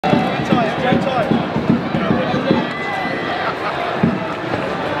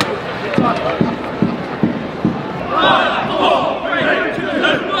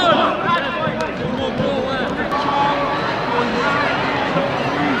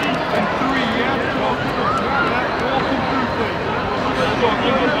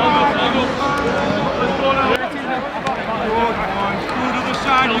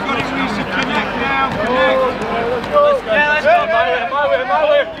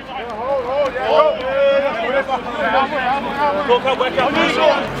Talk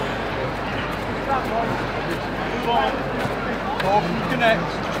and connect,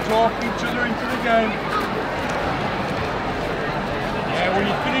 just talk each other into the game. Yeah, when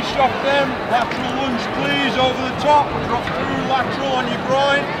you finish off them, lateral lunge please, over the top, drop through lateral on your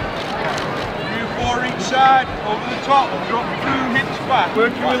groin. 3 or 4 each side, over the top, drop through, hips back.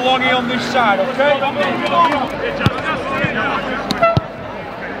 Working with Longy on this side, okay?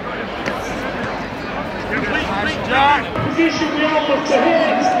 Position we all look to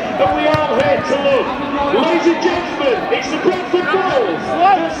hate, but we all hate to look. Ladies and gentlemen, it's the Bradford Bulls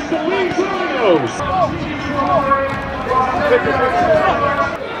versus the Leeds Rhinos.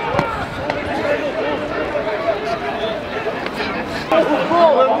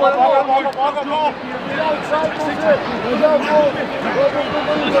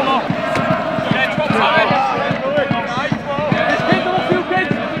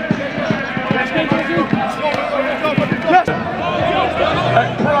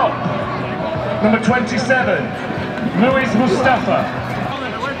 At prop, number 27, Louis Mustafa.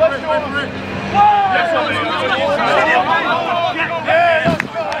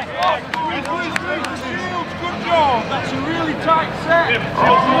 Good job, that's a really tight set.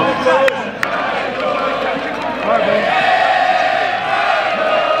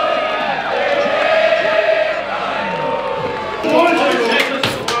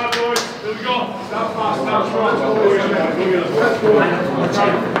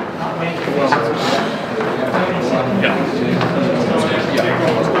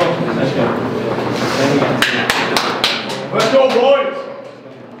 Let's go, boys!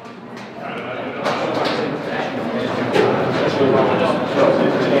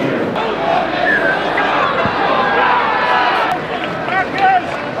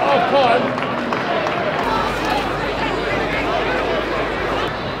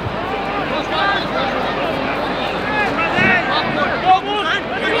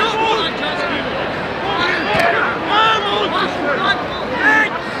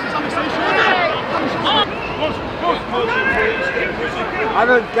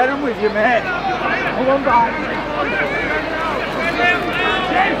 Agar, get him with you, mate. Hold on back.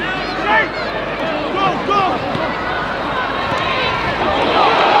 Go, go!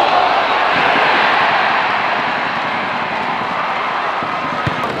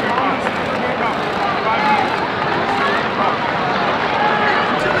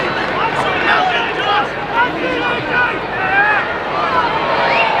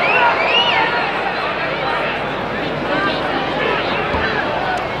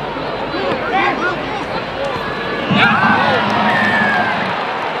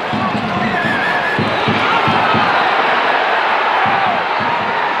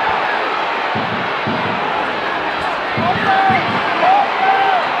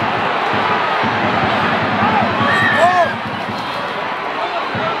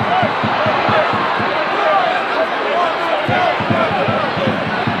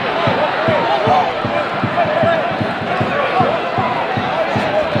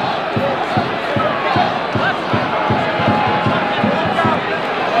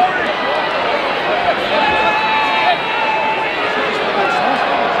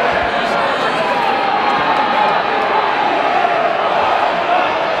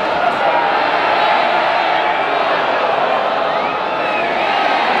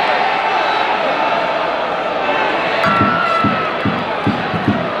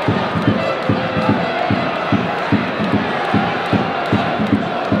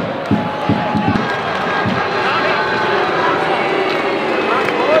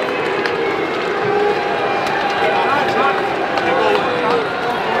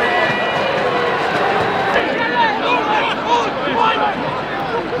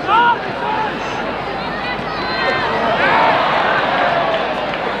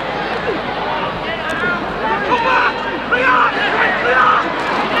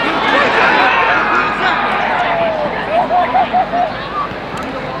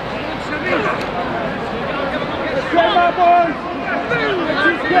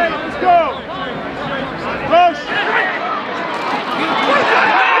 Let's go! Rush!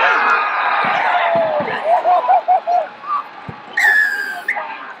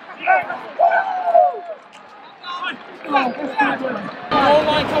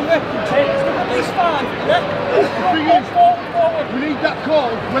 We need that call.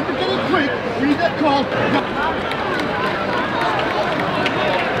 When they're getting quick, we need that call.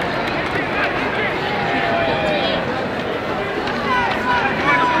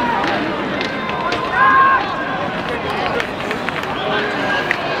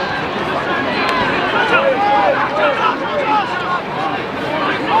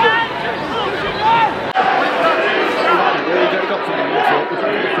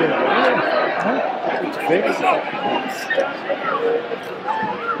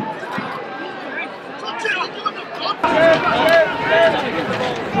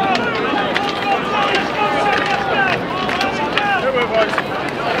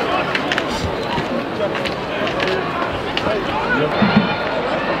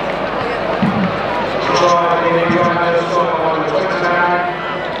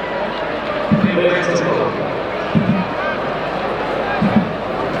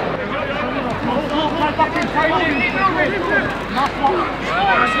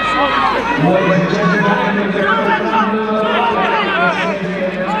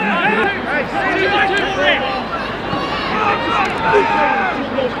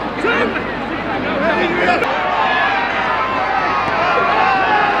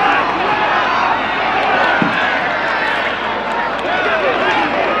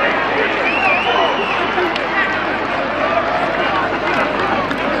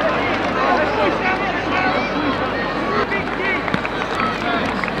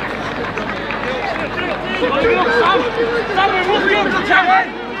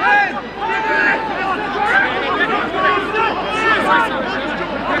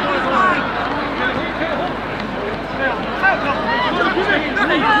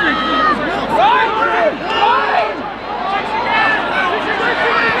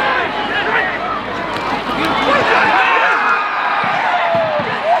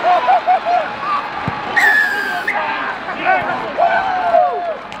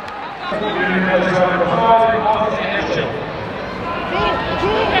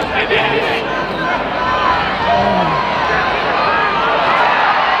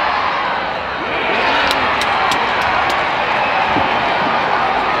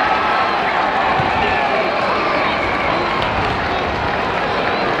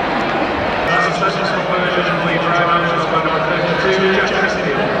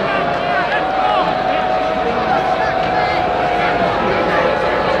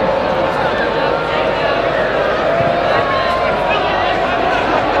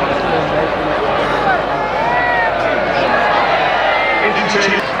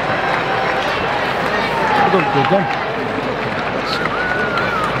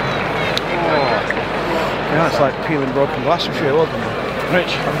 Yeah, it's like peeling broken glass for sure, wasn't it?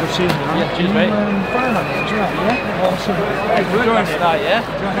 Rich, have a good season, man. Yeah, cheers, mate. Yeah, awesome. Hey, we're going to that, yeah?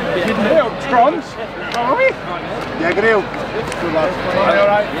 Hey, up, Trons. How are we? Yeah, good deal. Good lad.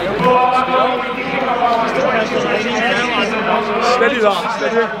 Alright. Steady that,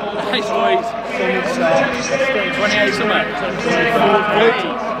 steady. Nice boys. 28 somewhere.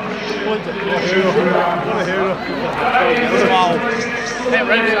 Wow.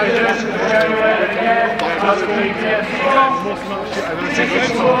 Hey,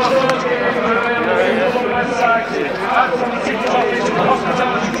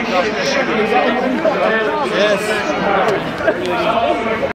 Yes.